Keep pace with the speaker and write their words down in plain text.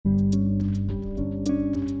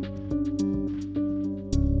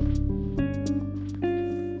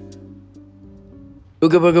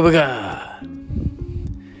Ooga booga booga.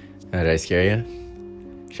 Did I scare you?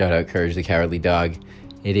 Shout out Courage the Cowardly Dog.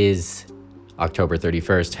 It is October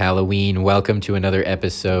 31st, Halloween. Welcome to another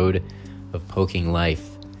episode of Poking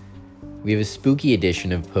Life. We have a spooky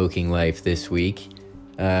edition of Poking Life this week.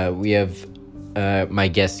 We have my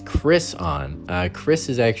guest Chris on. Chris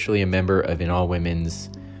is actually a member of an all-women's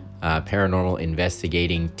paranormal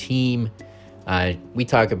investigating team. We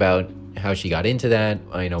talk about how she got into that,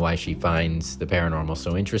 why she finds the paranormal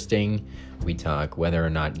so interesting. We talk whether or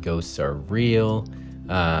not ghosts are real.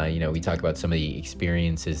 We talk about some of the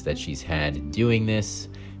experiences that she's had doing this.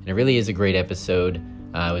 And it really is a great episode.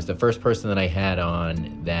 It was the first person that I had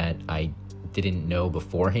on that I didn't know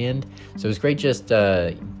beforehand. So it was great just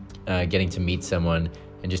getting to meet someone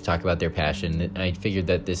and just talk about their passion. I figured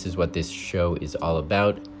that this is what this show is all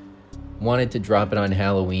about. Wanted to drop it on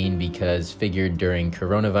Halloween because figured during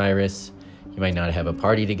coronavirus, you might not have a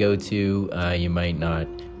party to go to. You might not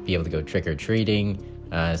be able to go trick-or-treating.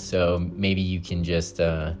 So maybe you can just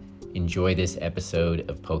enjoy this episode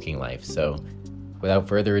of Poking Life. So without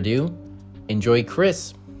further ado, enjoy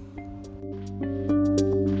Chris.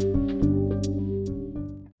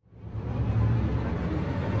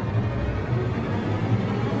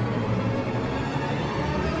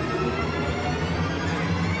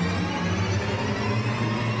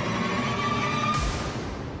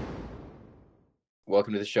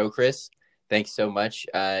 Welcome to the show, Chris. Thanks so much.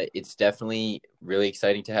 It's definitely really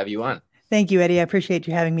exciting to have you on. Thank you, Eddie. I appreciate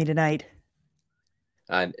you having me tonight.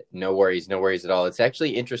 No worries at all. It's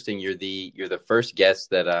actually interesting. You're the first guest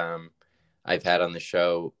that I've had on the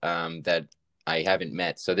show that I haven't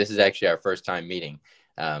met. So this is actually our first time meeting.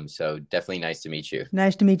 So definitely nice to meet you.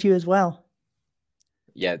 Nice to meet you as well.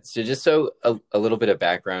 Yeah. So just a little bit of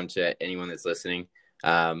background to anyone that's listening.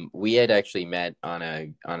 We had actually met on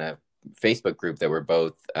a Facebook group that we're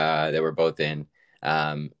both in.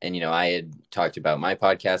 I had talked about my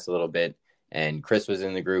podcast a little bit, and Chris was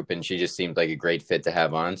in the group, and she just seemed like a great fit to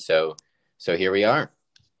have on. So here we are.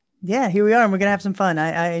 Yeah, here we are, and we're gonna have some fun.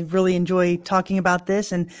 I really enjoy talking about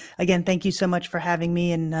this, and again, thank you so much for having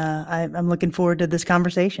me. And I'm looking forward to this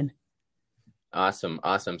conversation. Awesome.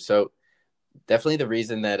 So definitely the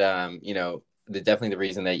reason that the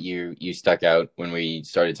reason that you stuck out when we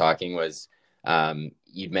started talking was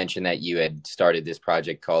you'd mentioned that you had started this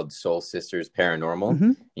project called Soul Sisters Paranormal. Mm-hmm.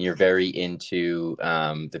 And you're very into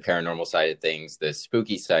the paranormal side of things, the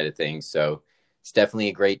spooky side of things. So it's definitely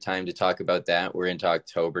a great time to talk about that. We're into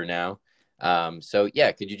October now.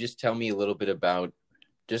 Could you just tell me a little bit of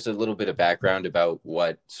background about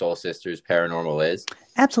what Soul Sisters Paranormal is?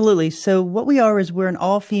 Absolutely. So what we are is we're an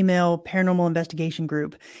all-female paranormal investigation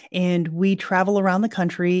group, and we travel around the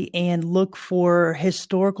country and look for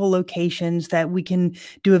historical locations that we can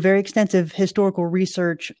do a very extensive historical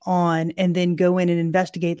research on, and then go in and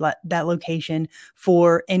investigate that location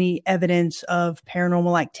for any evidence of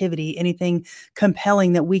paranormal activity, anything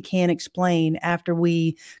compelling that we can explain after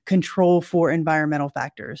we control for environmental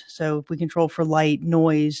factors. So if we control for light,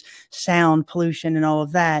 noise, sound, pollution, and all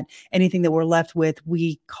of that, anything that we're left with, we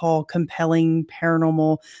call compelling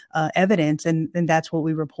paranormal evidence, and that's what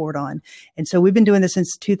we report on. And so we've been doing this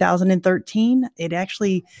since 2013. It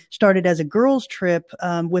actually started as a girls' trip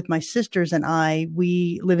with my sisters and I.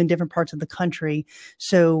 We live in different parts of the country,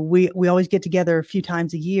 so we always get together a few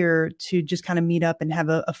times a year to just kind of meet up and have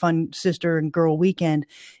a fun sister and girl weekend.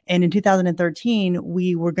 And in 2013,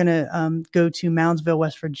 we were going to go to Moundsville,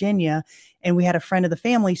 West Virginia, and we had a friend of the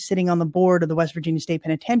family sitting on the board of the West Virginia State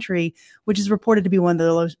Penitentiary, which is reported to be one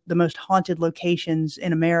of the most haunted locations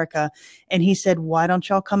in America. And he said, "Why don't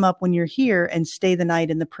y'all come up when you're here and stay the night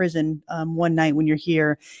in the prison one night when you're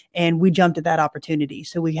here?" And we jumped at that opportunity.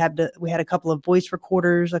 So we had a couple of voice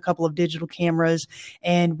recorders, a couple of digital cameras,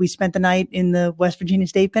 and we spent the night in the West Virginia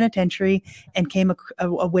State Penitentiary and came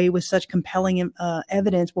away with such compelling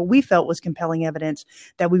evidence, what we felt was compelling evidence,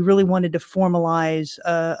 that we really wanted to formalize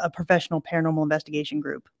a professional paranormal investigation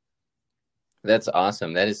group. That's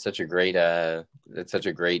awesome. That is such a great kickoff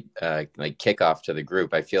to the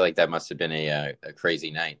group. I feel like that must have been a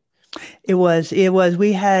crazy night. It was.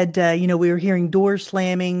 We had, we were hearing doors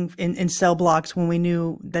slamming in cell blocks when we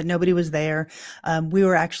knew that nobody was there. We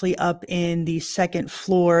were actually up in the second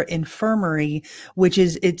floor infirmary, which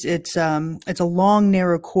is, it's a long,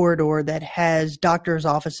 narrow corridor that has doctors'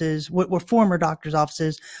 offices, what were former doctors'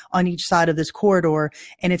 offices on each side of this corridor.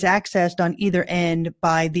 And it's accessed on either end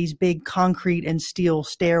by these big concrete and steel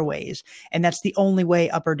stairways. And that's the only way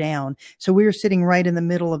up or down. So we were sitting right in the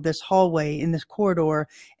middle of this hallway in this corridor,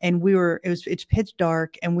 and and it's pitch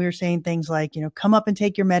dark, and we were saying things like, come up and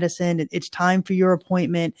take your medicine. It's time for your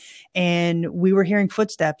appointment. And we were hearing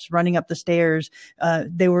footsteps running up the stairs.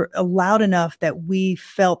 They were loud enough that we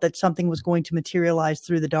felt that something was going to materialize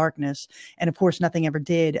through the darkness. And of course, nothing ever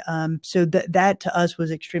did. So that to us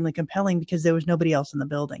was extremely compelling because there was nobody else in the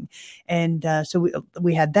building. And so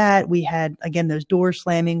we had that. We had, again, those doors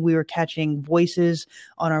slamming. We were catching voices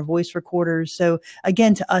on our voice recorders. So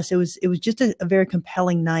again, to us, it was just a very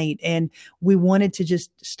compelling night. And we wanted to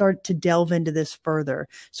just start to delve into this further.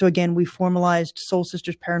 So again, we formalized Soul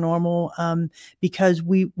Sisters Paranormal because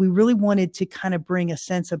we really wanted to kind of bring a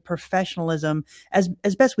sense of professionalism as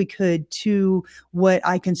best we could to what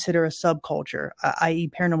I consider a subculture, i.e.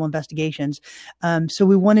 paranormal investigations. So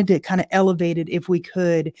we wanted to kind of elevate it if we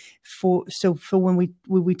could for when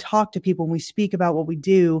we talk to people, when we speak about what we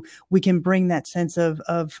do, we can bring that sense of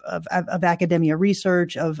academia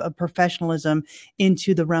research, of professionalism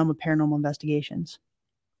into the realm of paranormal investigations.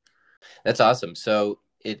 That's awesome. So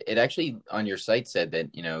it actually on your site said that,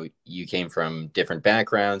 you came from different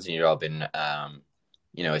backgrounds and you'd all been,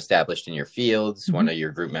 established in your fields. Mm-hmm. One of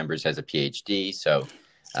your group members has a PhD. So,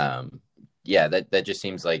 yeah, that just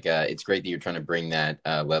seems like it's great that you're trying to bring that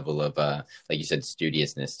level of, like you said,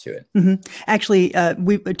 studiousness to it. Mm-hmm. Actually,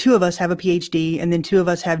 two of us have a PhD, and then two of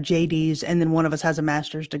us have JDs, and then one of us has a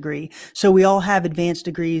master's degree. So we all have advanced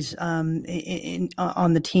degrees on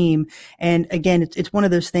the team. And again, it's one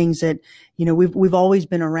of those things that, we've always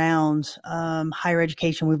been around higher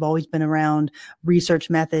education. We've always been around research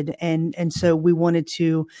method. And so we wanted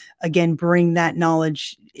to, again, bring that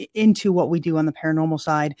knowledge into what we do on the paranormal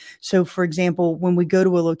side. So for example, when we go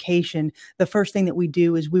to a location, the first thing that we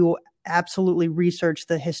do is we will absolutely research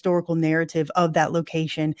the historical narrative of that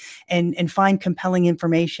location and find compelling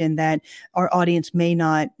information that our audience may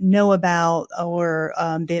not know about, or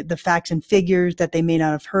the facts and figures that they may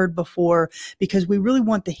not have heard before, because we really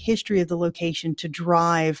want the history of the location to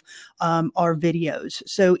drive our videos.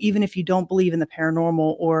 So even if you don't believe in the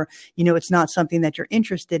paranormal, or it's not something that you're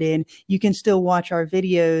interested in, you can still watch our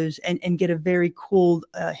videos and get a very cool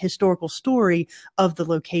historical story of the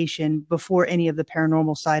location before any of the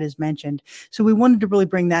paranormal side is mentioned. So we wanted to really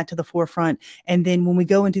bring that to the forefront. And then when we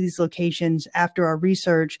go into these locations after our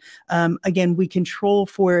research, again, we control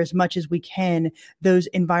for as much as we can those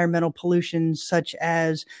environmental pollutions, such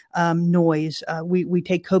as noise. We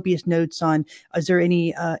take copious notes on, is there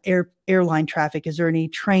any airline traffic? Is there any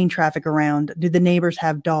train traffic around? Do the neighbors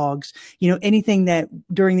have dogs? Anything that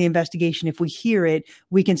during the investigation, if we hear it,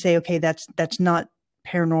 we can say, okay, that's not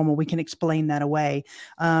paranormal. We can explain that away.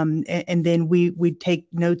 And then we take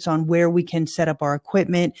notes on where we can set up our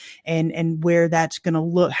equipment and where that's going to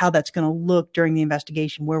look, how that's going to look during the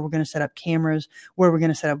investigation, where we're going to set up cameras, where we're going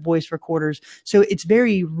to set up voice recorders. So it's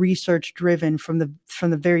very research driven from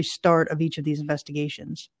the very start of each of these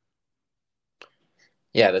investigations.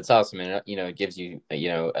 Yeah, that's awesome. And, it gives you,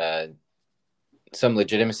 some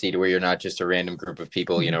legitimacy to where you're not just a random group of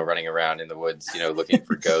people, running around in the woods, looking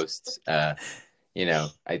for ghosts. I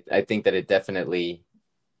think that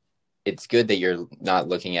it's good that you're not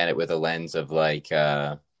looking at it with a lens of like,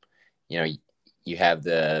 you have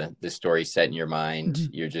the story set in your mind.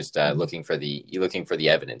 Mm-hmm. You're just looking for the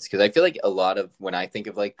evidence. Cause I feel like a lot of, when I think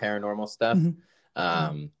of like paranormal stuff,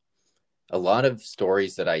 mm-hmm. A lot of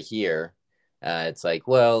stories that I hear, it's like,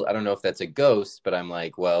 well, I don't know if that's a ghost, but I'm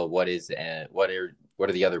like, well, what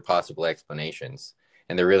are the other possible explanations?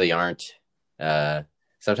 And there really aren't,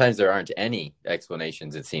 sometimes there aren't any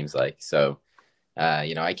explanations, it seems like. So,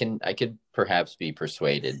 I could perhaps be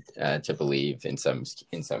persuaded to believe in some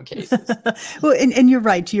cases. Well, and you're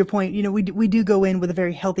right, to your point. We do go in with a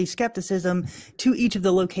very healthy skepticism to each of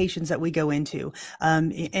the locations that we go into.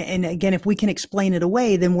 And again, if we can explain it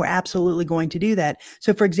away, then we're absolutely going to do that.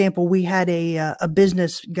 So, for example, we had a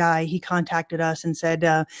business guy. He contacted us and said,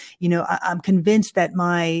 I'm convinced that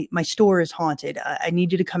my store is haunted. I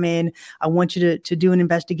need you to come in. I want you to do an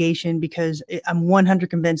investigation because I'm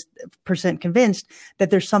 100% convinced that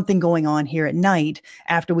there's something going on here at night.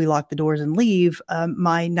 After we lock the doors and leave,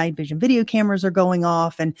 my night vision video cameras are going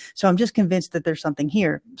off. And so I'm just convinced that there's something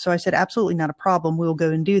here. So I said, absolutely not a problem. We'll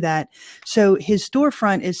go and do that. So his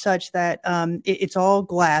storefront is such that it's all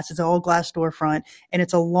glass. It's all glass storefront, and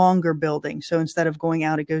it's a longer building. So instead of going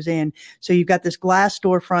out, it goes in. So you've got this glass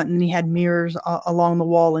storefront, and then he had mirrors along the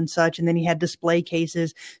wall and such. And then he had display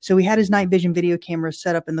cases. So he had his night vision video cameras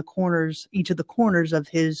set up in the corners, each of the corners of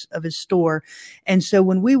his store. And so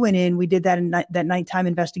when we went in, we did that nighttime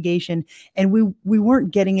investigation, and we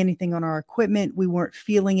weren't getting anything on our equipment. We weren't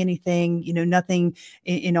feeling anything. Nothing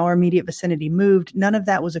in our immediate vicinity moved. None of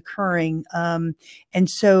that was occurring. And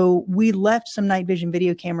so we left some night vision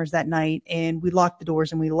video cameras that night, and we locked the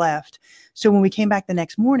doors and we left. So when we came back the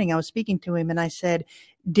next morning, I was speaking to him and I said,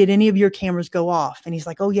 did any of your cameras go off? And he's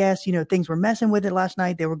like, oh, yes, things were messing with it last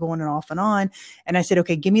night. They were going off and on. And I said,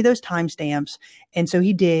 okay, give me those timestamps. And so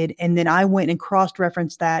he did. And then I went and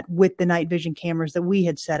cross-referenced that with the night vision cameras that we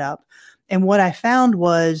had set up. And what I found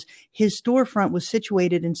was his storefront was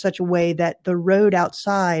situated in such a way that the road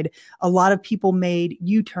outside, a lot of people made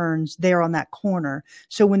U-turns there on that corner.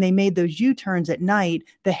 So when they made those U-turns at night,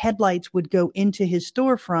 the headlights would go into his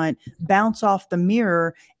storefront, bounce off the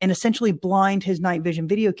mirror, and essentially blind his night vision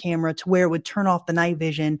video camera to where it would turn off the night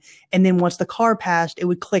vision. And then once the car passed, it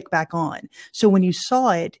would click back on. So when you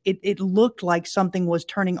saw it, it looked like something was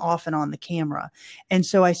turning off and on the camera. And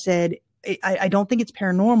so I said, I don't think it's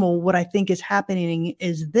paranormal. What I think is happening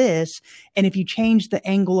is this. And if you change the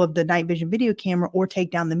angle of the night vision video camera or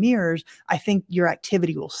take down the mirrors, I think your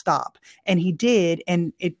activity will stop. And he did,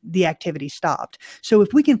 and the activity stopped. So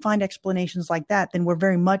if we can find explanations like that, then we're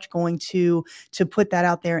very much going to put that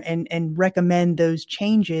out there and recommend those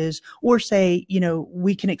changes, or say,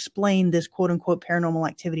 we can explain this quote unquote paranormal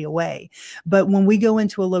activity away. But when we go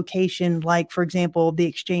into a location like, for example, the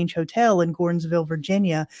Exchange Hotel in Gordonsville,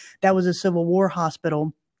 Virginia, that was a Civil War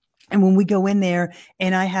hospital. And when we go in there,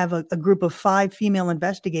 and I have a group of 5 female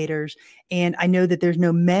investigators, and I know that there's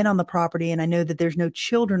no men on the property, and I know that there's no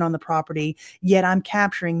children on the property, yet I'm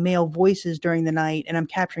capturing male voices during the night, and I'm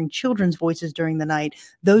capturing children's voices during the night.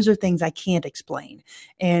 Those are things I can't explain.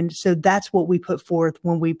 And so that's what we put forth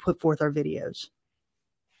when we put forth our videos.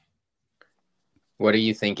 What do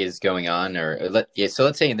you think is going on? So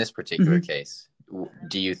let's say in this particular case, what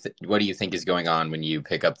do you think is going on when you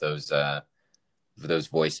pick up those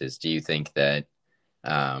voices? Do you think that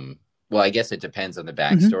well, I guess it depends on the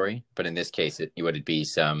backstory, but in this case, would it be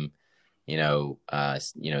some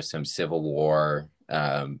some Civil War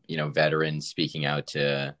veterans speaking out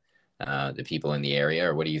to the people in the area,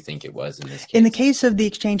 or what do you think it was in this case? In the case of the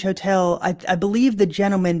Exchange Hotel, I believe the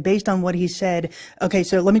gentleman, based on what he said, okay,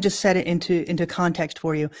 so let me just set it into context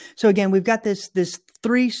for you. So again, we've got this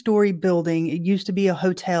 3-story building. It used to be a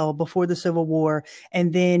hotel before the Civil War.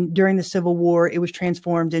 And then during the Civil War, it was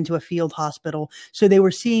transformed into a field hospital. So they were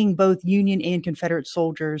seeing both Union and Confederate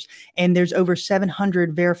soldiers. And there's over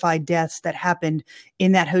 700 verified deaths that happened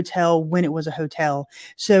in that hotel when it was a hotel.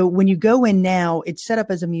 So when you go in now, it's set up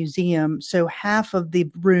as a museum. So half of the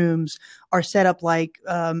rooms are set up like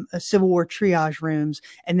Civil War triage rooms,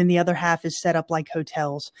 and then the other half is set up like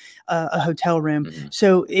hotels, a hotel room. Mm-hmm.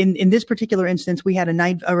 So in this particular instance, we had a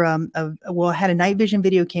night vision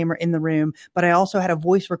video camera in the room, but I also had a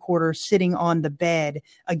voice recorder sitting on the bed.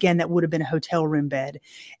 Again, that would have been a hotel room bed.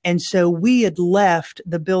 And so we had left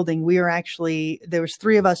the building. There was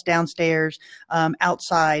 3 of us downstairs,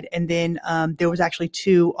 outside, and then there was actually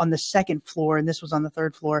 2 on the second floor, and this was on the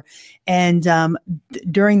 3rd floor. And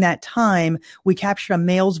during that time, we captured a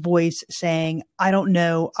male's voice saying, "I don't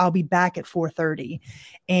know, I'll be back at 4:30."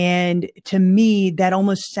 And to me, that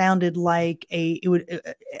almost sounded like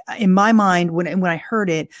in my mind, when I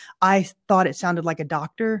heard it, I thought it sounded like a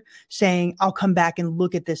doctor saying, "I'll come back and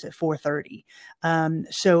look at this at 4:30."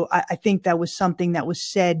 So I think that was something that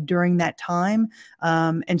was said during that time.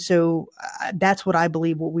 And so that's what I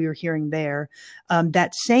believe what we were hearing there.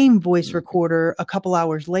 That same voice recorder, a couple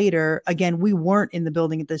hours later, again, we weren't in the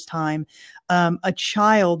building at this time. A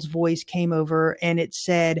child's voice came over and it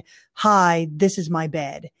said, "Hi, this is my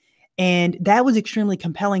bed." And that was extremely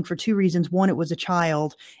compelling for 2 reasons. One, it was a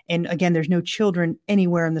child. And again, there's no children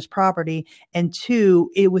anywhere in this property. And 2,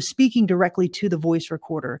 it was speaking directly to the voice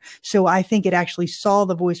recorder. So I think it actually saw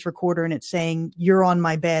the voice recorder and it's saying, "You're on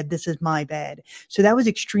my bed. This is my bed." So that was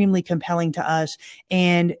extremely compelling to us.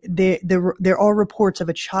 And there are reports of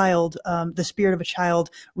a child, the spirit of a child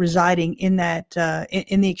residing in that,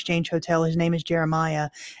 in the Exchange Hotel. His name is Jeremiah.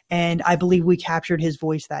 And I believe we captured his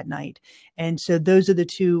voice that night. And so those are the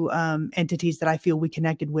 2 entities that I feel we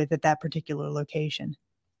connected with at that particular location.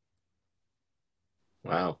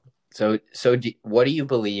 Wow. So what do you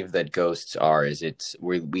believe that ghosts are? Is it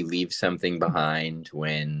we leave something behind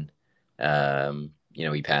when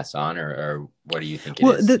he passed on, or what do you think it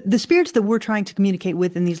Well, is? the spirits that we're trying to communicate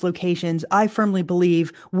with in these locations, I firmly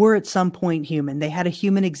believe were at some point human. They had a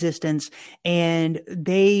human existence and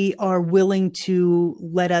they are willing to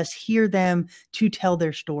let us hear them to tell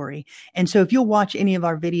their story. And so if you'll watch any of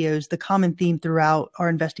our videos, the common theme throughout our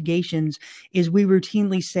investigations is we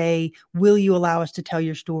routinely say, will you allow us to tell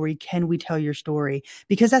your story? Can we tell your story?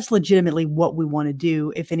 Because that's legitimately what we want to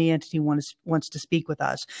do if any entity wants to speak with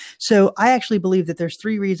us. So I actually believe that there's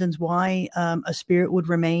three reasons why a spirit would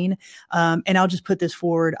remain. And I'll just put this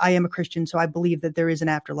forward. I am a Christian, so I believe that there is an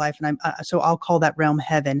afterlife, and so I'll call that realm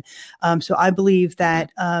heaven. So I believe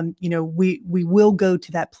that we will go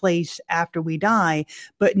to that place after we die,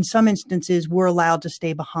 but in some instances we're allowed to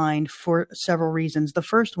stay behind for several reasons. The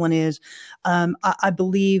first one is I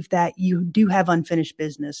believe that you do have unfinished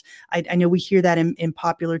business. I know we hear that in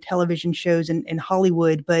popular television shows in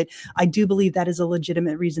Hollywood, but I do believe that is a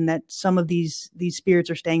legitimate reason that some of these spirits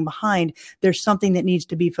are staying behind. There's something that needs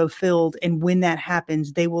to be fulfilled, and when that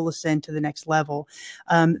happens, they will ascend to the next level.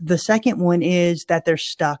 The second one is that they're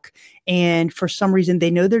stuck, and for some reason they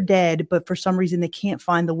know they're dead, but for some reason they can't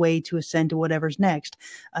find the way to ascend to whatever's next.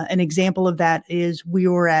 An example of that is we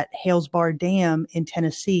were at Hales Bar Dam in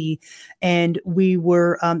Tennessee, and we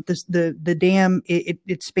were the dam.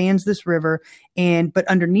 It spans this river, but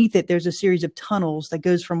underneath it there's a series of tunnels that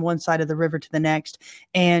goes from one side of the river to the next,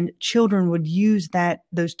 and children would use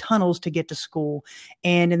those tunnels to get to school.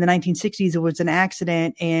 And in the 1960s, there was an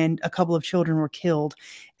accident and a couple of children were killed.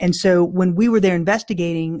 And so when we were there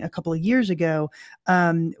investigating a couple of years ago,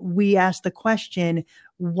 we asked the question,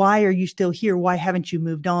 why are you still here? Why haven't you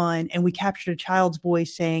moved on? And we captured a child's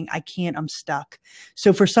voice saying, I can't, I'm stuck.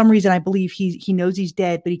 So for some reason, I believe he knows he's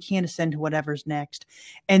dead, but he can't ascend to whatever's next.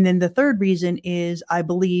 And then the third reason is I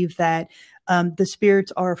believe that the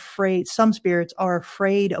spirits are afraid. Some spirits are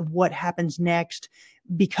afraid of what happens next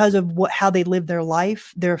because of how they live their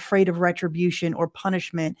life. They're afraid of retribution or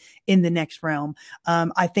punishment in the next realm.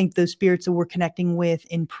 I think those spirits that we're connecting with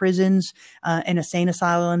in prisons and insane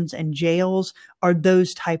asylums and jails are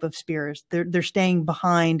those type of spirits. They're staying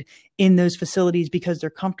behind in those facilities because they're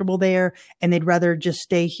comfortable there, and they'd rather just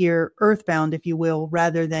stay here earthbound, if you will,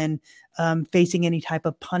 rather than facing any type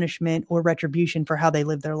of punishment or retribution for how they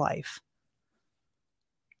live their life.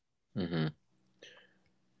 Mm-hmm.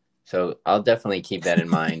 So I'll definitely keep that in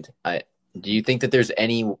mind. Do you think that there's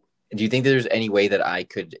any way that I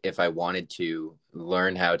could, if I wanted to,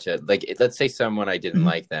 learn how to, like, let's say someone I didn't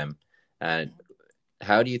like them,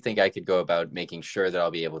 how do you think I could go about making sure that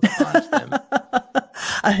I'll be able to haunt them?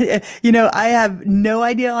 I have no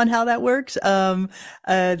idea on how that works.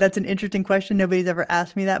 That's an interesting question. Nobody's ever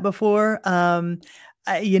asked me that before.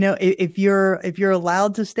 If you're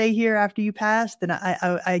allowed to stay here after you pass, then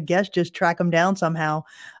I guess just track them down somehow.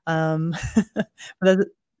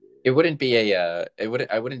 It wouldn't be I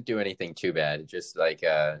wouldn't do anything too bad. Just like,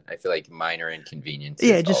 I feel like minor inconveniences.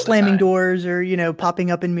 Yeah, just slamming doors or, popping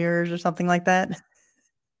up in mirrors or something like that.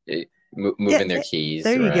 Moving their keys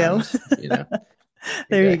there around, you go.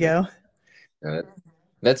 There you go.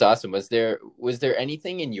 That's awesome. Was there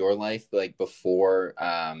anything in your life, like, before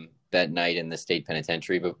that night in the state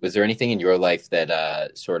penitentiary, but was there anything in your life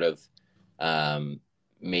that sort of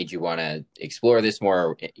made you want to explore this more,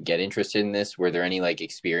 or get interested in this? Were there any, like,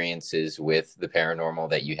 experiences with the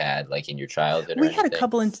paranormal that you had, like, in your childhood? We had a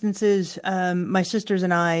couple instances. My sisters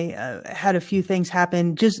and I had a few things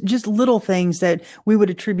happen, just little things that we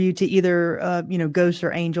would attribute to either ghosts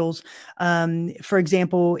or angels. For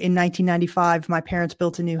example, in 1995, my parents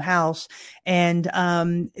built a new house, and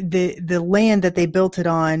the land that they built it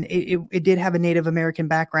on, it did have a Native American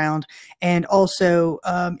background, and also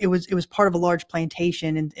it was part of a large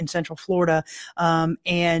plantation in Central Florida.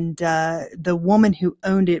 And the woman who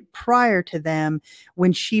owned it prior to them,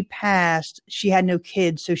 when she passed, she had no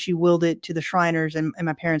kids, so she willed it to the Shriners, and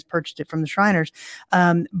my parents purchased it from the Shriners.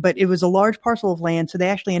 But it was a large parcel of land, so they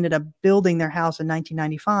actually ended up building their house in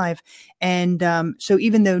 1995. And so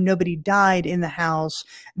even though nobody died in the house,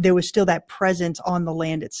 there was still that presence on the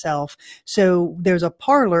land itself. So there's a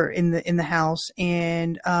parlor in the house,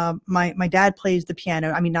 and my dad plays the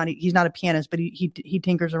piano. I mean, he's not a pianist, but he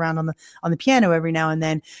tinkers around on the piano every now and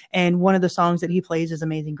then. And one of the songs that he plays is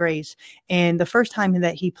Amazing Grace. And the first time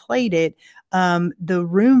that he played it, the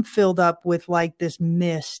room filled up with like this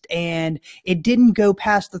mist, and it didn't go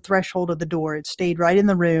past the threshold of the door. It stayed right in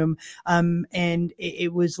the room. And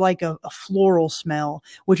it was like a floral smell,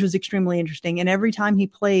 which was extremely interesting. And every time he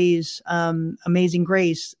plays Amazing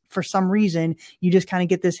Grace, for some reason, you just kind of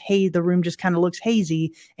get this haze. The room just kind of looks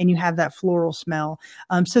hazy, and you have that floral smell.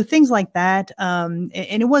 So things like that. And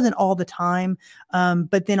it wasn't all the time.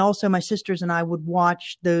 But then also my sisters and I would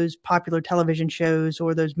watch those popular television shows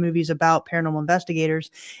or those movies about paranormal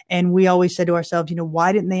investigators. And we always said to ourselves,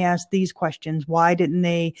 why didn't they ask these questions? Why didn't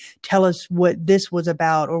they tell us what this was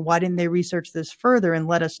about? Or why didn't they research this further and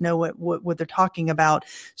let us know what they're talking about?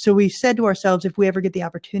 So we said to ourselves, if we ever get the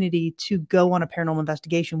opportunity to go on a paranormal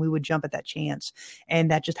investigation, we would jump at that chance. And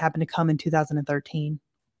that just happened to come in 2013.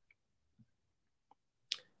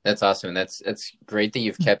 That's awesome. That's great that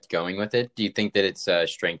you've kept going with it. Do you think that it's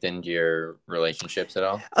strengthened your relationships at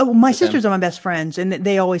all? Oh, well, my sisters are my best friends, and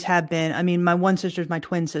they always have been. I mean, my one sister is my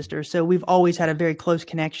twin sister, so we've always had a very close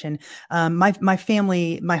connection. My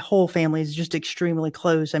family, my whole family is just extremely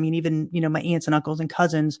close. I mean, even my aunts and uncles and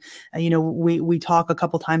cousins. We talk a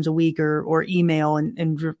couple times a week or email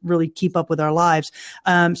and really keep up with our lives.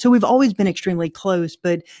 So we've always been extremely close.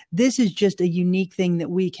 But this is just a unique thing that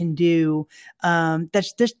we can do.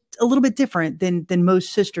 That's just a little bit different than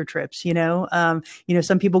most sister trips.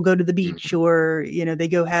 Some people go to the beach or they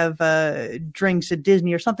go have drinks at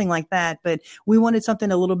Disney or something like that, but we wanted something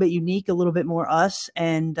a little bit unique, a little bit more us.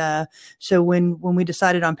 And so when we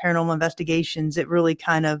decided on paranormal investigations, it really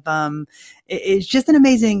kind of it's just an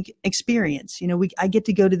amazing experience. I get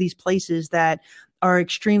to go to these places that are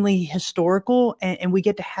extremely historical, and we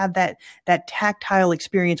get to have that tactile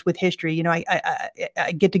experience with history.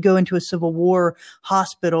 I get to go into a Civil War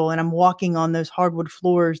hospital, and I'm walking on those hardwood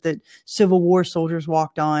floors that Civil War soldiers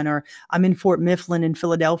walked on, or I'm in Fort Mifflin in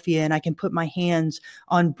Philadelphia, and I can put my hands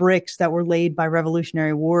on bricks that were laid by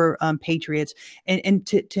Revolutionary War patriots, and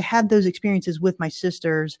to have those experiences with my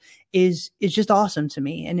sisters is just awesome to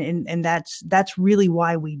me, and that's really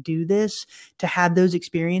why we do this, to have those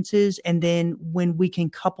experiences. And then when we can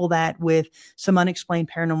couple that with some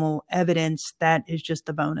unexplained paranormal evidence, that is just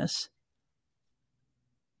the bonus.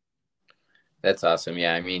 That's awesome.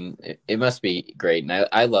 Yeah, I mean, it must be great, and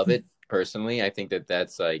I love it personally. I think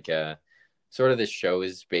that's like sort of the show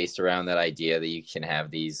is based around that idea that you can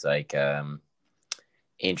have these like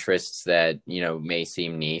interests that may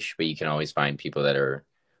seem niche, but you can always find people that are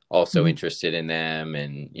also interested in them,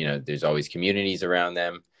 and there's always communities around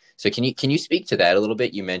them. So can you speak to that a little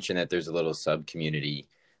bit? You mentioned that there's a little sub community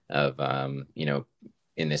of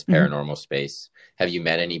in this paranormal space. Have you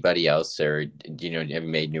met anybody else, or have you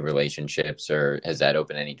made new relationships, or has that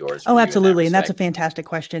opened any doors for Oh, you absolutely. And that's a fantastic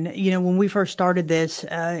question. When we first started this,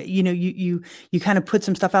 you kind of put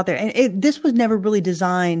some stuff out there, and this was never really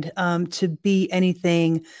designed to be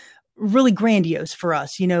anything really grandiose for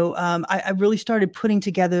us. I really started putting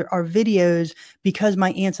together our videos because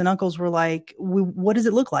my aunts and uncles were like, what does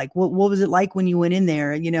it look like? What was it like when you went in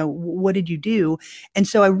there? What did you do? And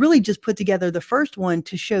so I really just put together the first one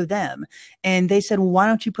to show them. And they said, well, why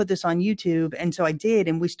don't you put this on YouTube? And so I did.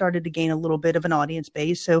 And we started to gain a little bit of an audience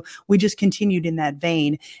base. So we just continued in that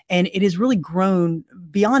vein. And it has really grown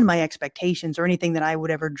beyond my expectations or anything that I would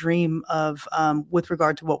ever dream of with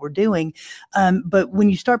regard to what we're doing. But when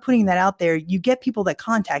you start putting that out there, you get people that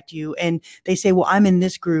contact you and they say, well, I'm in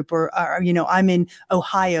this group, or I'm in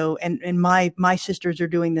Ohio and my sisters are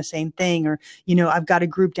doing the same thing, or I've got a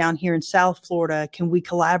group down here in South Florida, can we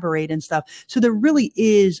collaborate and stuff? So there really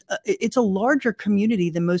is it's a larger community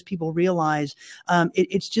than most people realize.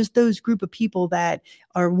 It's just those group of people that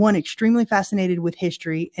are, one, extremely fascinated with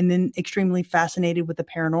history, and then extremely fascinated with the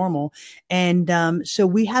paranormal. And so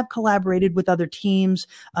we have collaborated with other teams.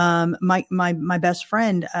 My best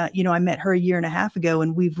friend, I met her a year and a half ago,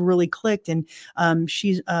 and we've really clicked. And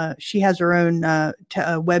she has her own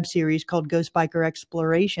web series called Ghost Biker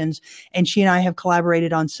Explorations, and she and I have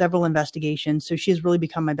collaborated on several investigations. So she has really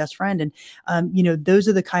become my best friend. And those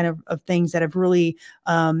are the kind of things that have really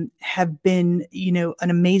have been an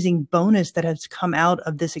amazing bonus that has come out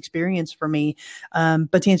of this experience for me.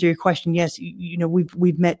 But to answer your question, yes,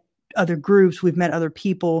 we've met other groups, we've met other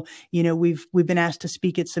people, we've been asked to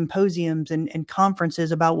speak at symposiums and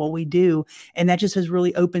conferences about what we do. And that just has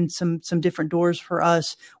really opened some different doors for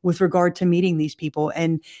us with regard to meeting these people.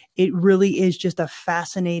 And it really is just a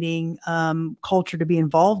fascinating culture to be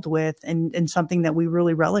involved with, and something that we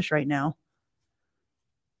really relish right now.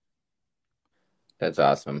 That's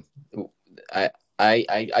awesome. I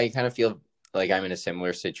kind of feel like I'm in a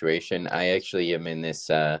similar situation. I actually am in this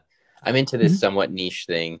I'm into this somewhat niche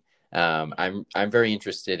thing. I'm very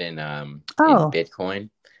interested in Bitcoin,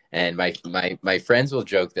 And my friends will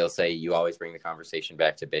joke. They'll say, "You always bring the conversation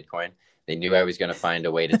back to Bitcoin." They knew I was going to find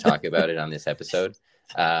a way to talk about it on this episode.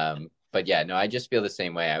 But yeah, no, I just feel the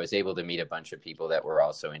same way. I was able to meet a bunch of people that were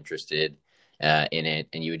also interested in it,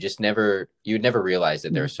 and you would never realize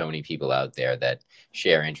that there are so many people out there that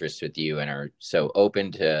share interests with you and are so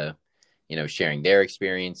open to, sharing their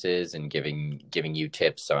experiences and giving you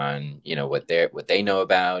tips on, what they know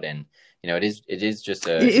about. And it is just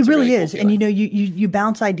It it's a really really cool is. And feeling. you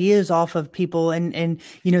bounce ideas off of people, and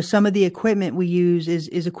some of the equipment we use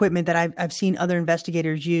is equipment that I've seen other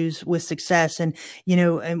investigators use with success. And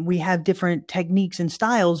and we have different techniques and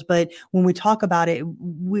styles, but when we talk about it,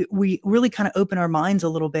 we really kind of open our minds a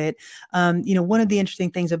little bit. One of the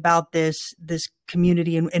interesting things about this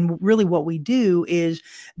community, and really what we do, is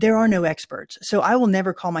there are no experts. So I will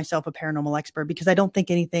never call myself a paranormal expert, because I don't think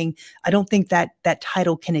that that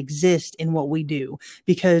title can exist in what we do,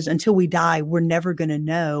 because until we die, we're never going to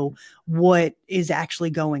know what is actually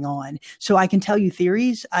going on. So I can tell you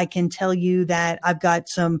theories. I can tell you that I've got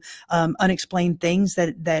some unexplained things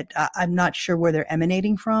that I'm not sure where they're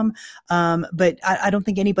emanating from. But I don't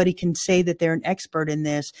think anybody can say that they're an expert in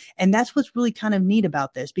this. And that's what's really kind of neat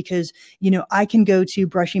about this, because, I can go to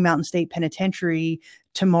Brushy Mountain State Penitentiary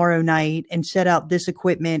tomorrow night and set out this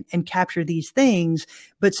equipment and capture these things,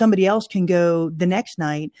 but somebody else can go the next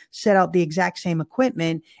night, set out the exact same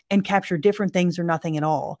equipment and capture different things or nothing at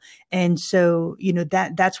all. And so,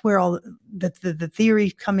 that's where all the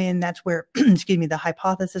theories come in. That's where, excuse me, the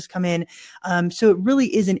hypothesis come in. So it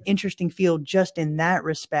really is an interesting field just in that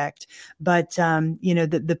respect. But,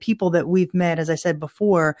 the people that we've met, as I said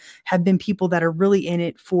before, have been people that are really in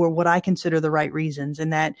it for what I consider the right reasons.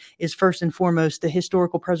 And that is first and foremost the historical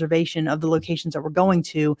preservation of the locations that we're going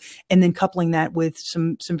to, and then coupling that with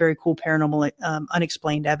some very cool paranormal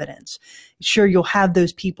unexplained evidence. Sure, you'll have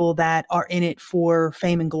those people that are in it for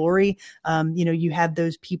fame and glory. You have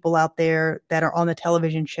those people out there that are on the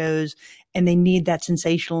television shows, and they need that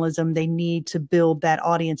sensationalism. They need to build that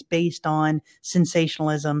audience based on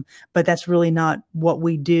sensationalism, but that's really not what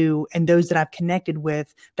we do. And those that I've connected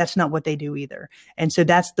with, that's not what they do either. And so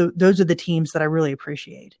those are the teams that I really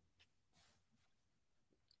appreciate.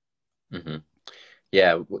 Hmm.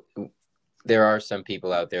 Yeah, there are some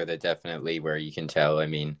people out there that definitely, where you can tell. I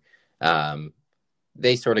mean, um,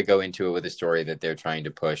 they sort of go into it with a story that they're trying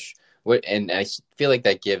to push. And I feel like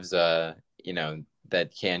that gives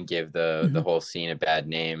that can give the Mhm. whole scene a bad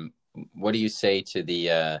name. What do you say to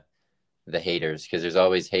the haters? Because there's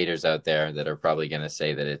always haters out there that are probably going to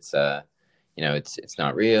say that it's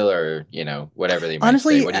not real, or whatever they might say.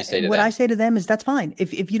 Honestly, What do you say to what I them? say to them is that's fine.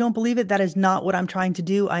 If you don't believe it, that is not what I'm trying to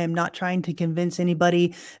do. I am not trying to convince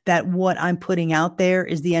anybody that what I'm putting out there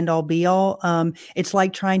is the end all be all. It's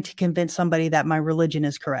like trying to convince somebody that my religion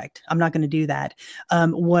is correct. I'm not going to do that.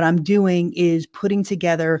 What I'm doing is putting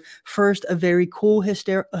together first a very cool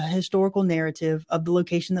historical narrative of the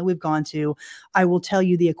location that we've gone to. I will tell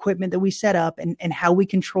you the equipment that we set up, and how we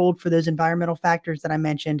controlled for those environmental factors that I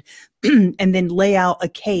mentioned, and then lay out a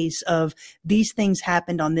case of these things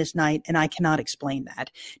happened on this night and I cannot explain that.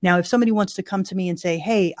 Now, if somebody wants to come to me and say,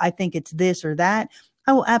 hey, I think it's this or that,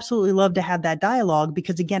 I will absolutely love to have that dialogue,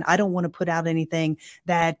 because again, I don't want to put out anything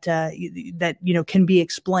that can be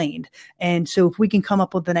explained. And so if we can come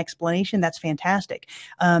up with an explanation, that's fantastic.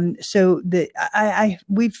 So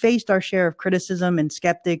we've faced our share of criticism and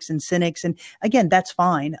skeptics and cynics, and again, that's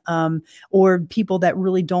fine. Or people that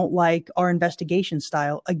really don't like our investigation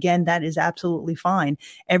style. Again, that is absolutely fine.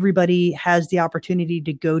 Everybody has the opportunity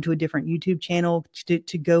to go to a different YouTube channel,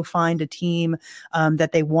 to go find a team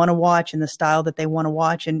that they want to watch and the style that they want to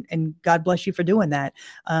watch, and God bless you for doing that.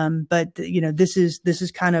 But this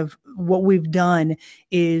is kind of what we've done.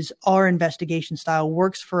 Is our investigation style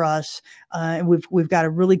works for us, and we've got a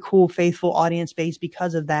really cool, faithful audience base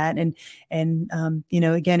because of that. And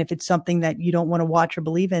again, if it's something that you don't want to watch or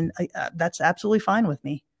believe in, that's absolutely fine with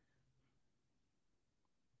me.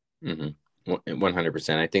 Hmm.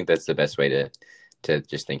 100%. I think that's the best way to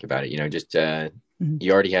just think about it. Just Mhm.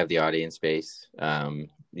 you already have the audience base.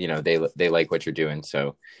 They like what you're doing,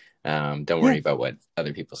 so don't Yeah. worry about what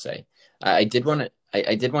other people say. I did want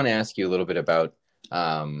to ask you a little bit about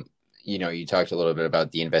you talked a little bit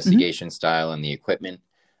about the Mhm. investigation style and the equipment.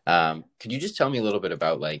 Could you just tell me a little bit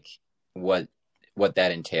about like what what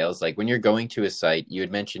that entails? Like when you're going to a site, you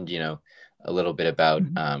had mentioned a little bit about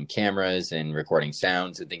Mhm. cameras and recording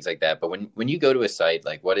sounds and things like that. But when you go to a site,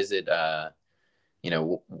 like what is it?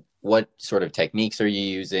 What sort of techniques are you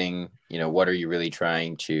using? What are you really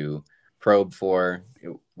trying to probe for?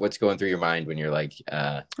 what's going through your mind when you're like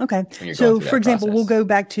Okay. when you're going So, through for that example, we'll process? go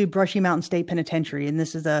back to Brushy Mountain State Penitentiary, and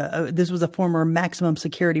this was a former maximum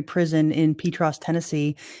security prison in Petros,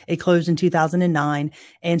 Tennessee. It closed in 2009,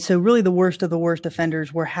 and so really the worst of the worst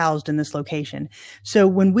offenders were housed in this location. So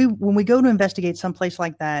when we go to investigate someplace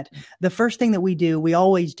like that, the first thing that we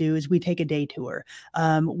always do, is we take a day tour.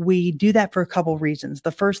 We do that for a couple of reasons.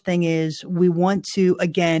 The first thing is we want to,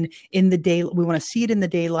 again, we want to see it in the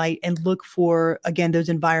daylight and look for, again, those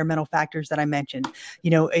environmental factors that I mentioned.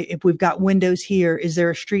 If we've got windows here, is there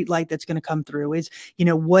a street light that's going to come through?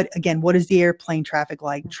 What is the airplane traffic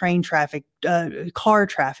like, train traffic, car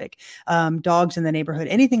traffic, dogs in the neighborhood,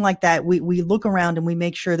 anything like that? We look around and we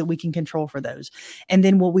make sure that we can control for those. And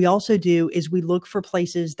then what we also do is we look for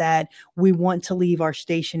places that we want to leave our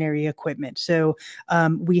stationary equipment. So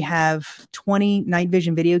we have 20 night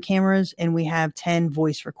vision video cameras and we have 10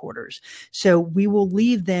 voice recorders. So we will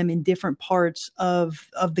leave them in different parts of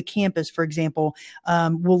the campus. For example,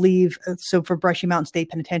 we'll leave, so for Brushy Mountain State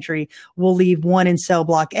Penitentiary, we'll leave one in cell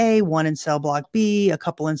block A, one in cell block B, a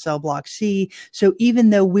couple in cell block C. So even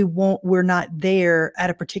though we're not there at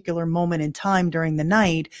a particular moment in time during the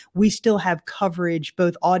night, we still have coverage,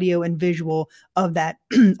 both audio and visual, of that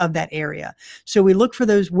of that area. So we look for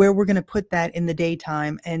those where we're going to put that in the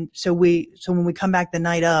daytime. And so when we come back the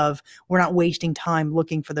night of, we're not wasting time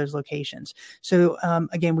looking for those locations. So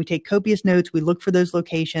again, we take copious notes, we look for those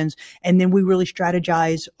locations, and then we really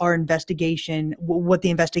strategize our investigation, what the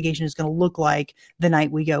investigation is going to look like the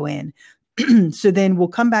night we go in. So then we'll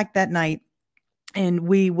come back that night and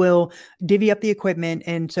we will divvy up the equipment.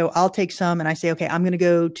 And so I'll take some and I say, okay, I'm going to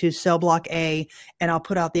go to cell block A and I'll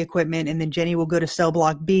put out the equipment. And then Jenny will go to cell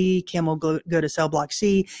block B, Kim will go to cell block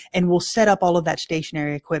C, and we'll set up all of that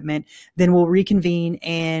stationary equipment. Then we'll reconvene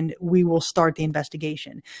and we will start the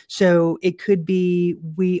investigation. So it could be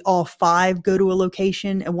we all five go to a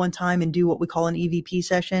location at one time and do what we call an EVP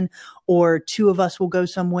session, or two of us will go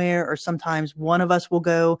somewhere, or sometimes one of us will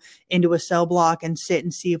go into a cell block and sit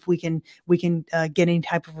and see if we can get any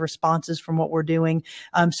type of responses from what we're doing.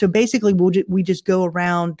 So basically, we just go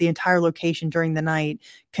around the entire location during the night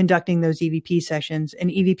conducting those EVP sessions. And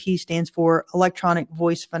EVP stands for electronic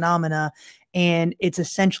voice phenomena, and it's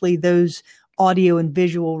essentially those audio and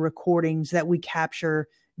visual recordings that we capture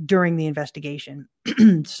during the investigation.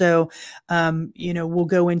 So, we'll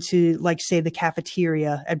go into, like, say, the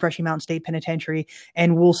cafeteria at Brushy Mountain State Penitentiary,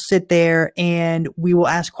 and we'll sit there and we will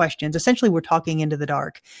ask questions. Essentially, we're talking into the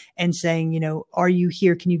dark and saying, are you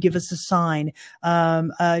here? Can you give us a sign?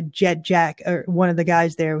 Jack, or one of the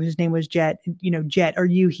guys there, his name was Jet, Jet, are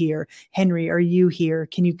you here? Henry, are you here?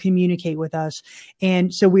 Can you communicate with us?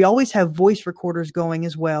 And so we always have voice recorders going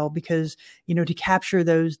as well, because, to capture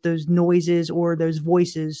those noises or those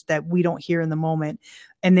voices that we don't hear in the moment.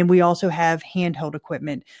 And then we also have handheld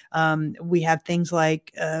equipment. We have things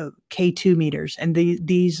like K2 meters, and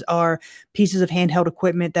these are pieces of handheld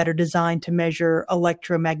equipment that are designed to measure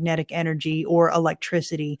electromagnetic energy or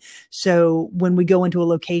electricity. So when we go into a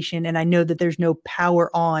location and I know that there's no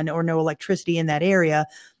power on or no electricity in that area,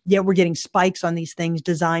 yet we're getting spikes on these things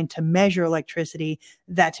designed to measure electricity,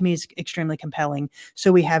 that to me is extremely compelling.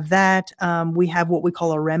 So we have that. We have what we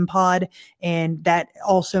call a REM pod, and that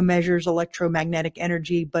also measures electromagnetic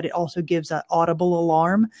energy, but it also gives an audible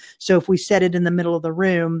alarm. So if we set it in the middle of the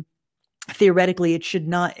room, theoretically it should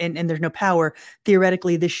not, and there's no power,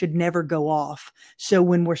 theoretically this should never go off. So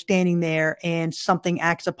when we're standing there and something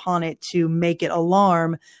acts upon it to make it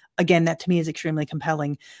alarm, again, that to me is extremely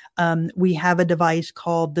compelling. We have a device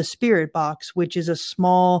called the Spirit Box, which is a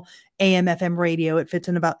small AM/FM radio. It fits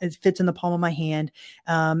in the palm of my hand,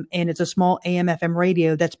 and it's a small AM/FM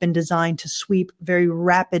radio that's been designed to sweep very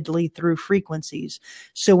rapidly through frequencies.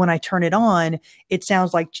 So when I turn it on, it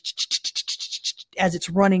sounds like as it's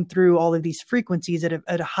running through all of these frequencies at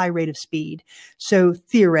a high rate of speed. So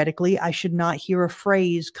theoretically, I should not hear a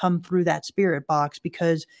phrase come through that Spirit Box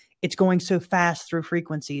because it's going so fast through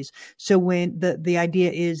frequencies. So when the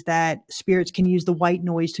idea is that spirits can use the white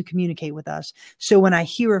noise to communicate with us. So when I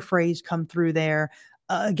hear a phrase come through there,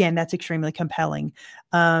 again, that's extremely compelling.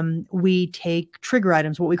 We take trigger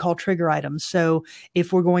items, what we call trigger items. So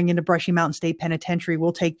if we're going into Brushy Mountain State Penitentiary,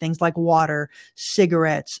 we'll take things like water,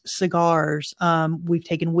 cigarettes, cigars. We've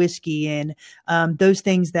taken whiskey in, those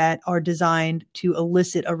things that are designed to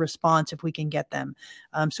elicit a response if we can get them.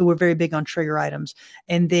 So we're very big on trigger items.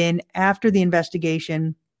 And then after the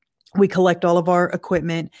investigation, we collect all of our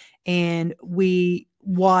equipment and we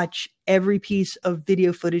watch every piece of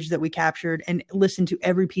video footage that we captured and listen to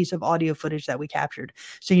every piece of audio footage that we captured.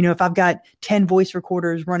 So, if I've got 10 voice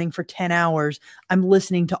recorders running for 10 hours, I'm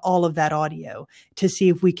listening to all of that audio to see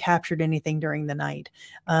if we captured anything during the night.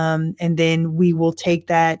 And then we will take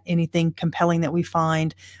that, anything compelling that we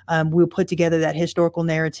find, we'll put together that historical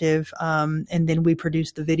narrative, and then we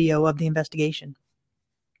produce the video of the investigation.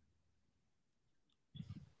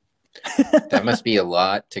 That must be a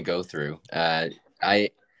lot to go through.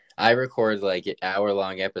 I record like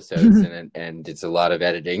hour-long episodes, and it's a lot of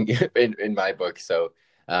editing in my book. So,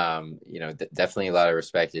 definitely a lot of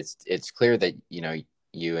respect. It's clear that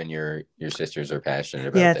you and your sisters are passionate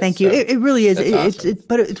about Yeah, this. thank you. So it really is. awesome.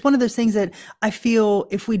 But it's one of those things that I feel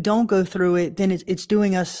if we don't go through it, then it's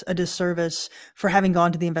doing us a disservice for having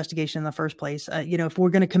gone to the investigation in the first place. If we're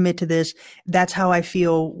going to commit to this, that's how I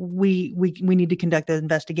feel we need to conduct the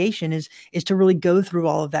investigation is to really go through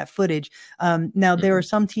all of that footage. Now, there are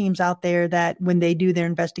some teams out there that when they do their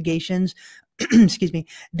investigations, excuse me,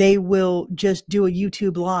 they will just do a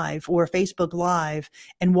YouTube live or a Facebook live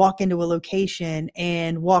and walk into a location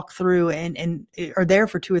and walk through and are there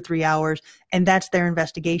for 2 or 3 hours. And that's their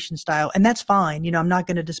investigation style. And that's fine. I'm not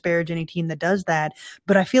going to disparage any team that does that,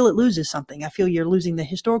 but I feel it loses something. I feel you're losing the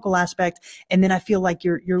historical aspect. And then I feel like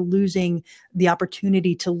you're losing the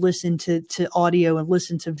opportunity to listen to audio and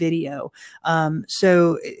listen to video.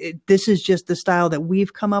 So this is just the style that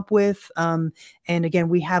we've come up with. And again,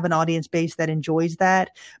 we have an audience base that enjoys that,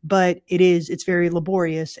 but it's very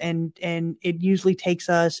laborious and it usually takes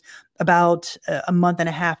us about a month and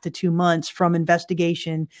a half to 2 months from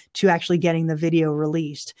investigation to actually getting the video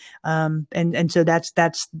released. And so that's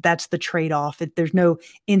the trade-off. There's no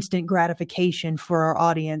instant gratification for our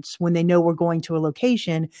audience when they know we're going to a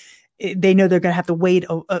location. They know they're going to have to wait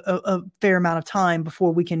a fair amount of time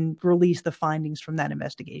before we can release the findings from that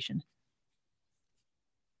investigation.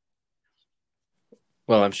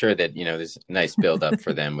 Well, I'm sure that there's a nice build up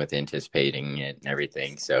for them with anticipating it and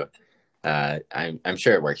everything. So I'm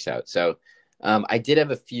sure it works out. So I did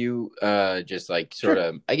have a few just like sort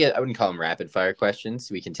of, I wouldn't call them rapid fire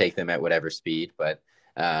questions. We can take them at whatever speed, but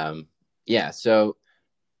yeah. So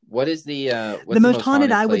what is the most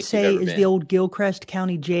haunted I would say is the old Gilchrist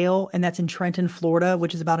County Jail, and that's in Trenton, Florida,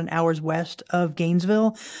 which is about an hour's west of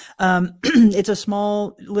Gainesville. It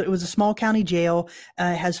was a small county jail.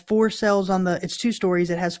 It has 4 cells it's 2 stories.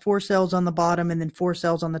 It has 4 cells on the bottom and then 4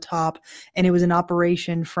 cells on the top. And it was in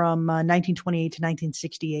operation from 1928 to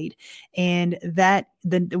 1968. And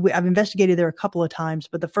I've investigated there a couple of times,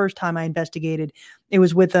 but the first time I investigated, it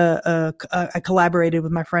was with I collaborated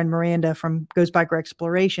with my friend Miranda from Ghost Biker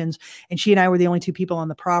Explorations, and she and I were the only 2 people on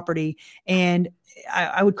the property. And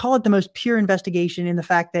I would call it the most pure investigation in the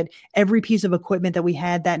fact that every piece of equipment that we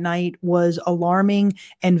had that night was alarming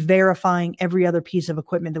and verifying every other piece of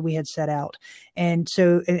equipment that we had set out. And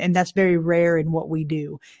so, and that's very rare in what we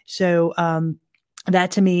do. So,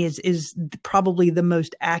 that to me is probably the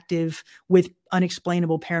most active with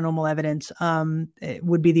unexplainable paranormal evidence. It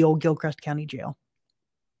would be the old Gilchrist County Jail.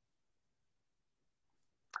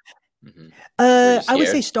 Mm-hmm. I would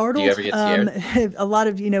say startled. Do you ever get scared? A lot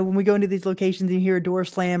of, when we go into these locations and you hear a door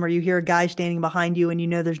slam or you hear a guy standing behind you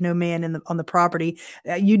and there's no man on the property,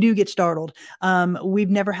 you do get startled. We've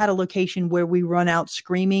never had a location where we run out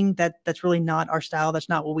screaming. That's really not our style. That's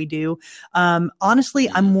not what we do. Honestly,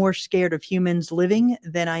 I'm more scared of humans living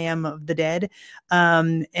than I am of the dead.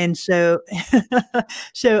 And so,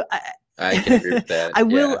 I can agree with that. I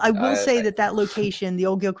will say that location, the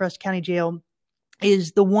old Gilchrist County Jail,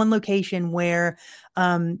 is the one location where,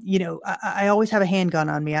 I always have a handgun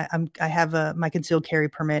on me. I have my concealed carry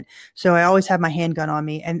permit. So I always have my handgun on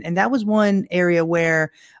me. And that was one area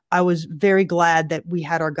where I was very glad that we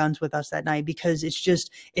had our guns with us that night, because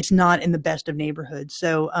it's not in the best of neighborhoods.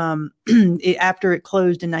 So, after it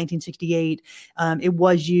closed in 1968, it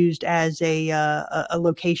was used as a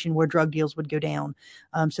location where drug deals would go down.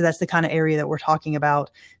 So that's the kind of area that we're talking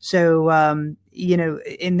about. So,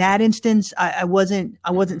 in that instance, I wasn't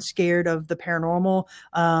scared of the paranormal.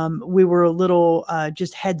 We were a little,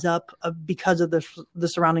 just heads up because of the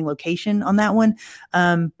surrounding location on that one.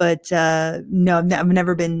 But no, I've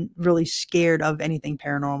never been really scared of anything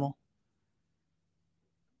paranormal.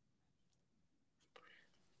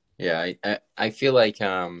 Yeah, I feel like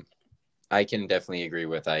I can definitely agree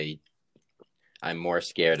with I'm more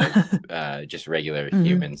scared of just regular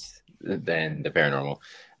humans than the paranormal.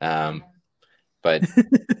 But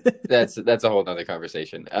that's a whole nother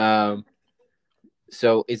conversation.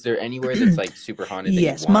 So is there anywhere that's like super haunted that you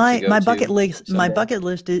Yes, want to go my bucket to list,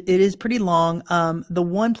 someday? it is pretty long. The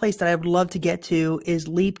one place that I would love to get to is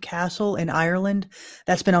Leap Castle in Ireland.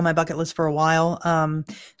 That's been on my bucket list for a while.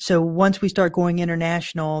 So once we start going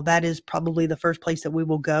international, that is probably the first place that we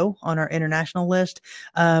will go on our international list.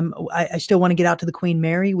 I still want to get out to the Queen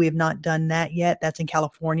Mary. We have not done that yet. That's in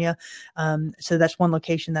California. So that's one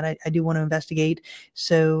location that I do want to investigate.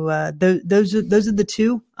 So those are the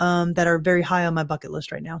two that are very high on my bucket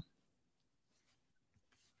list right now.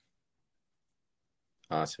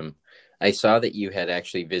 Awesome. I saw that you had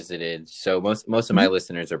actually visited. So most of my Mhm.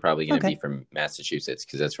 listeners are probably going to be Okay. from Massachusetts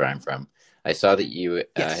because that's where I'm from. I saw that you had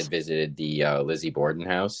Yes. visited the Lizzie Borden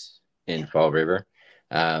house in Fall River.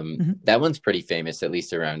 Mhm. That one's pretty famous, at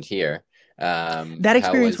least around here. That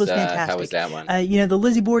experience was How was fantastic. that one? The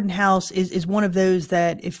Lizzie Borden house is one of those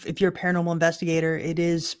that if you're a paranormal investigator, it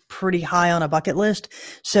is pretty high on a bucket list.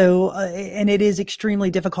 So, and it is extremely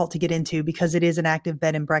difficult to get into because it is an active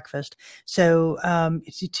bed and breakfast. So,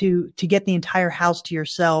 to get the entire house to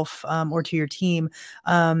yourself, or to your team,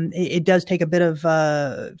 it does take a bit of,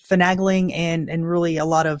 finagling and really a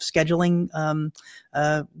lot of scheduling,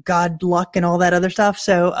 God luck and all that other stuff.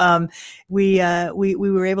 So, we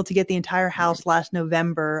were able to get the entire house last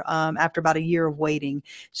November, after about a year of waiting.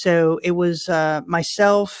 So it was,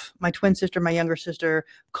 myself, my twin sister, my younger sister,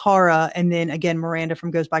 Cara, and then again Miranda from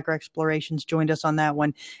Ghost Biker Explorations joined us on that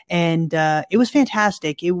one, and it was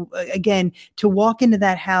fantastic. It again to walk into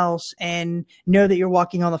that house and know that you're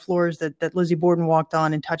walking on the floors that Lizzie Borden walked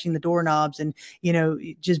on and touching the doorknobs, and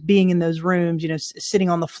just being in those rooms, sitting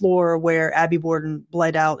on the floor where Abby Borden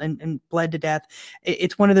bled out and bled to death.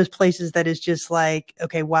 It's one of those places that is just like,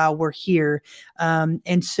 okay, wow, we're here.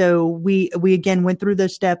 And so we again went through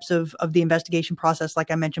those steps of the investigation process,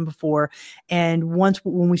 like I mentioned before. And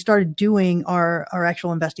when we started doing our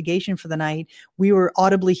actual investigation for the night, we were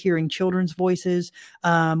audibly hearing children's voices.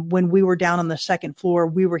 When we were down on the second floor,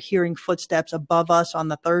 we were hearing footsteps above us on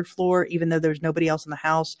the third floor, even though there's nobody else in the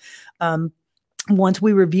house. Once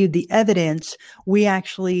we reviewed the evidence, we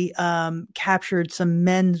actually captured some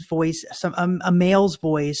men's voice, a male's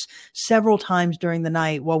voice, several times during the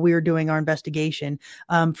night while we were doing our investigation.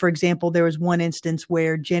 For example, there was one instance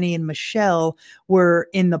where Jenny and Michelle were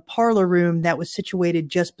in the parlor room that was situated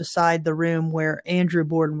just beside the room where Andrew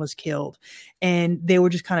Borden was killed, and they were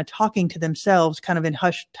just kind of talking to themselves, kind of in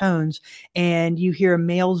hushed tones. And you hear a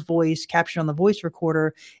male's voice captured on the voice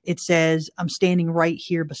recorder. It says, "I'm standing right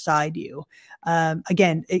here beside you."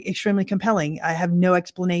 Again, extremely compelling. I have no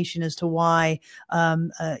explanation as to why,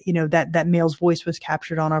 that male's voice was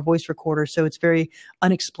captured on our voice recorder. So it's very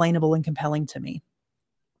unexplainable and compelling to me.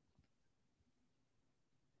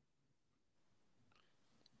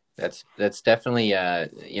 That's definitely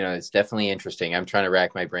it's definitely interesting. I'm trying to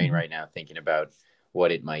rack my brain Mhm. right now thinking about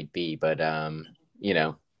what it might be, but you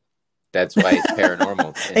know, that's why it's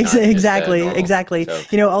paranormal and not just Exactly, normal. exactly. So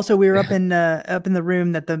Also we were up in the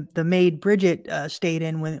room that the maid Bridget stayed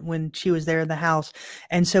in when she was there in the house,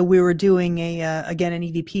 and so we were doing a again an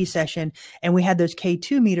EVP session, and we had those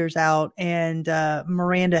K2 meters out, and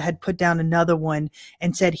Miranda had put down another one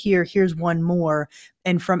and said, here's one more."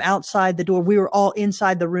 And from outside the door, we were all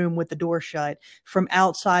inside the room with the door shut. From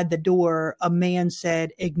outside the door, a man said,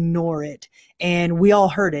 "Ignore it." And we all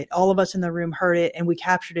heard it. All of us in the room heard it, and we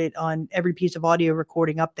captured it on every piece of audio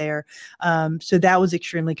recording up there. So that was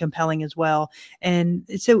extremely compelling as well. And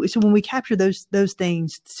so when we capture those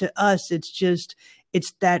things, to us,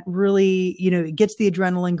 it's that really, it gets the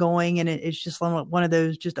adrenaline going, and it's just one of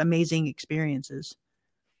those just amazing experiences.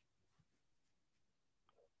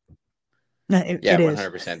 yeah, It is.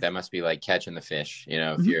 100%. That must be like catching the fish,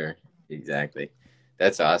 if Mhm. you're exactly.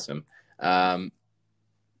 That's awesome. Um,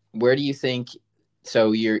 where do you think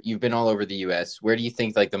so you've been all over the US. Where do you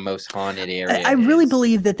think like the most haunted I area really is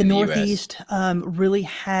believe that the in the US? Northeast really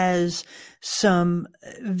has some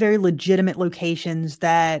very legitimate locations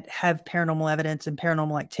that have paranormal evidence and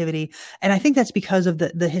paranormal activity, and I think that's because of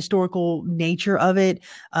the historical nature of it.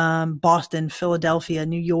 Boston, Philadelphia,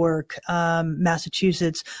 New York,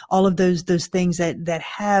 Massachusetts, all of those things that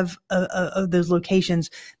have those locations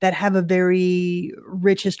that have a very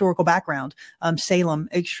rich historical background. Salem,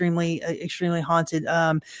 extremely haunted.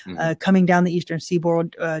 Hmm. Coming down the eastern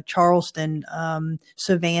seaboard, Charleston,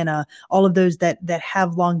 Savannah, all of those that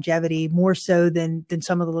have longevity more so than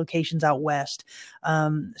some of the locations out west.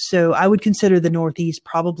 So I would consider the Northeast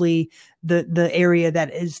probably the area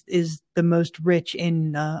that is the most rich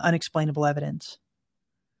in unexplainable evidence.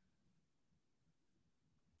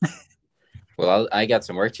 Well, I got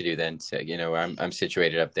some work to do then. So, I'm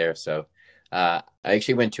situated up there. So, I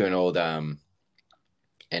actually went to an old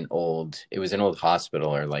it was an old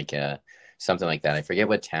hospital or like something like that. I forget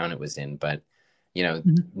what town it was in, but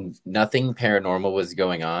Mhm. nothing paranormal was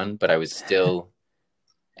going on, but I was still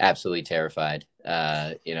absolutely terrified.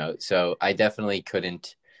 So I definitely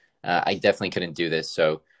couldn't do this.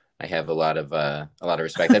 So I have a lot of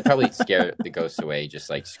respect. I'd probably scare the ghosts away, just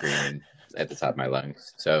like screaming at the top of my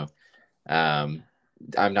lungs. So um,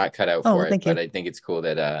 I'm not cut out Oh, for well, it, thank but you. I think it's cool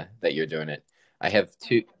that you're doing it. I have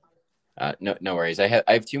two. No worries. I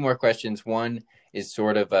have two more questions. One is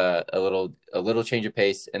sort of a little change of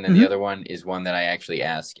pace, and then the Hmm. other one is one that I actually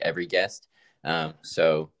ask every guest.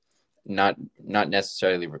 So not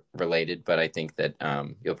necessarily related, but I think that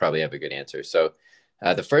you'll probably have a good answer. So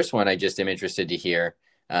the first one I just am interested to hear.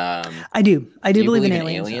 I do. I Do do you believe in believe in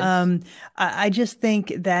aliens. aliens? I just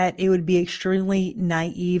think that it would be extremely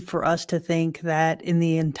naive for us to think that in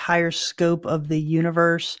the entire scope of the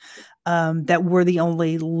universe, that we're the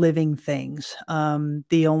only living things,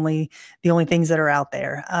 the only things that are out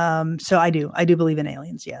there. So I do believe in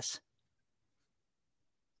aliens. Yes.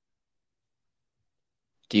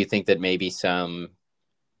 Do you think that maybe some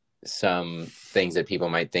things that people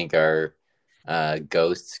might think are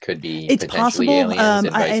ghosts could be It's potentially possible, aliens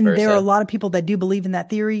and vice and there are a versa? lot of people that do believe in that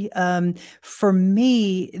theory. For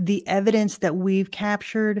me, the evidence that we've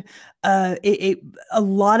captured, a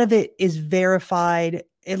lot of it is verified,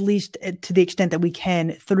 at least to the extent that we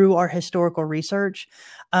can, through our historical research.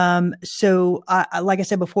 Like I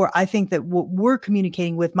said before, I think that what we're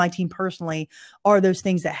communicating with my team personally are those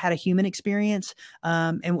things that had a human experience,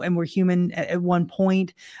 and were human at one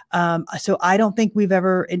point. So I don't think we've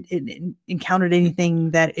ever encountered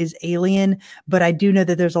anything that is alien, but I do know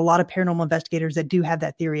that there's a lot of paranormal investigators that do have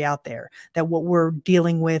that theory out there that what we're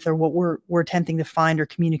dealing with or what we're attempting to find or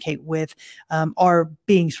communicate with are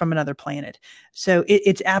beings from another planet. So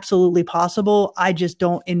it's absolutely possible. I just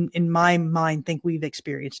don't, in my mind, think we've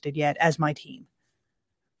experienced it yet as my team.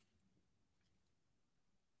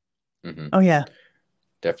 Hmm. Oh yeah.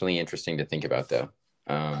 Definitely interesting to think about, though.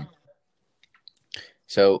 Um,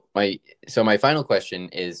 so my final question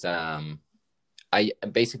is, I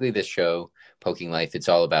basically this show, Poking Life, it's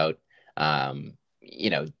all about um, you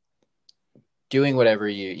know doing whatever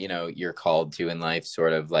you're called to in life,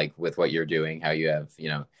 sort of like with what you're doing, how you have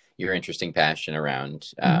your interesting passion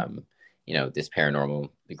around Mhm. this paranormal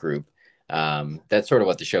group. That's sort of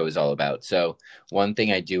what the show is all about. So one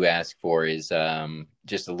thing I do ask for is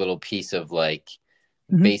just a little piece of like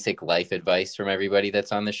Mhm. basic life advice from everybody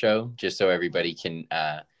that's on the show, just so everybody can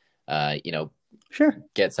uh, you know Sure.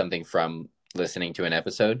 get something from listening to an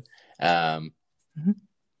episode. Um, Mhm.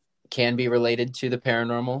 can be related to the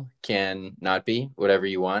paranormal, can not be, whatever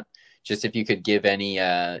you want. Just if you could give any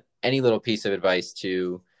little piece of advice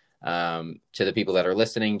to the people that are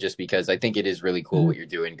listening, just because I think it is really cool what Mhm. you're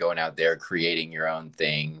doing, going out there, creating your own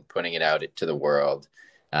thing, putting it out to the world,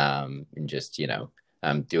 and just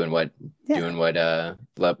doing Yeah.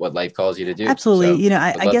 what life calls you to do. Absolutely. So would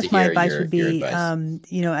I love to guess my hear advice would your be,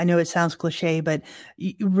 advice. I know it sounds cliche, but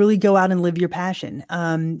you really go out and live your passion.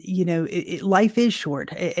 Life is short.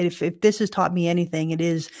 If this has taught me anything, it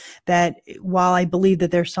is that while I believe that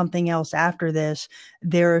there's something else after this,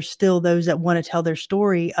 there are still those that want to tell their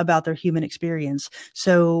story about their human experience.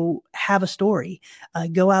 So have a story.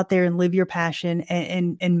 Go out there and live your passion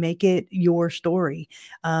and make it your story.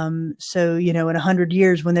 In 100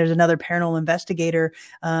 years, when there's another paranormal investigator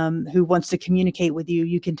who wants to communicate with you,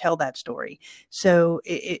 you can tell that story. So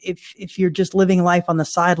if you're just living life on the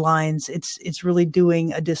sidelines, it's really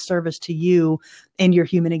doing a disservice to you and your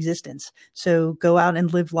human existence. So go out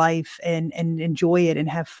and live life and enjoy it and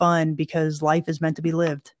have fun because life is meant to be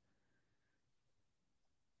lived.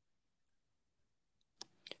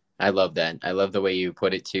 I love that. I love the way you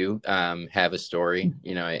put it too. Have a story.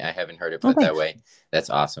 I haven't heard it Well, put that thanks. way. That's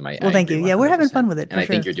awesome. Well, I thank agree you. Yeah, we're having 100%. fun with it And for I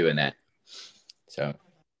think sure. you're doing that. So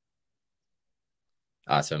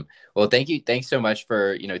awesome. Well, thank you. Thanks so much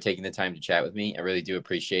for, taking the time to chat with me. I really do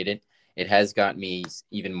appreciate it. It has got me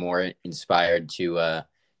even more inspired to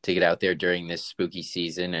get out there during this spooky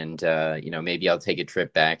season. And, maybe I'll take a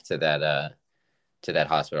trip back to that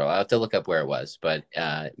hospital. I'll have to look up where it was, but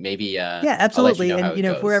maybe Yeah, I'll let you absolutely. know how And it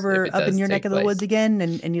if we're goes if ever it up in does your neck take of the woods place. again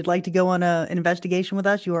and you'd like to go on an investigation with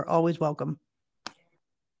us, you are always welcome.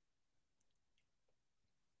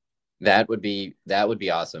 That would be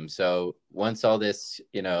awesome. So once all this,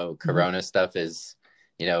 Mhm. Corona stuff is,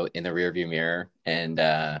 in the rearview mirror, and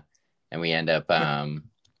we end up, Yep.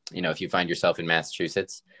 if you find yourself in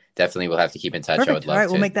Massachusetts, definitely we'll have to keep in touch. I would Perfect. All love right,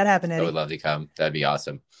 we'll to. make that happen, I would Eddie. love to come. That'd be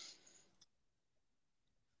awesome.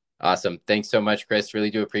 Awesome. Thanks so much, Chris. Really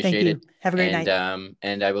do Thank appreciate you. it. Have a great And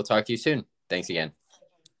night. I will talk to you soon. Thanks again.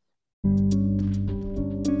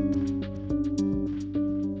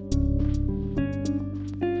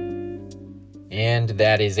 And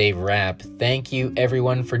that is a wrap. Thank you,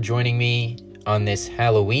 everyone, for joining me on this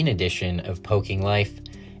Halloween edition of Poking Life.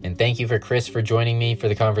 And thank you for Chris for joining me for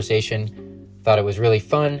the conversation. Thought it was really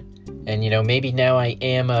fun. And, maybe now I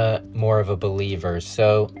am more of a believer.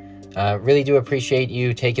 So really do appreciate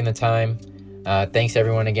you taking the time. Thanks,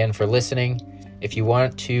 everyone, again for listening. If you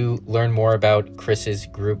want to learn more about Chris's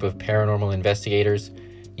group of paranormal investigators,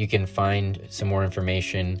 you can find some more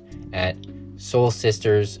information at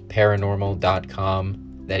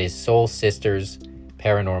soulsistersparanormal.com. That is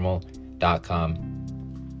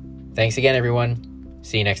soulsistersparanormal.com. Thanks again, everyone.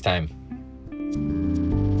 See you next time.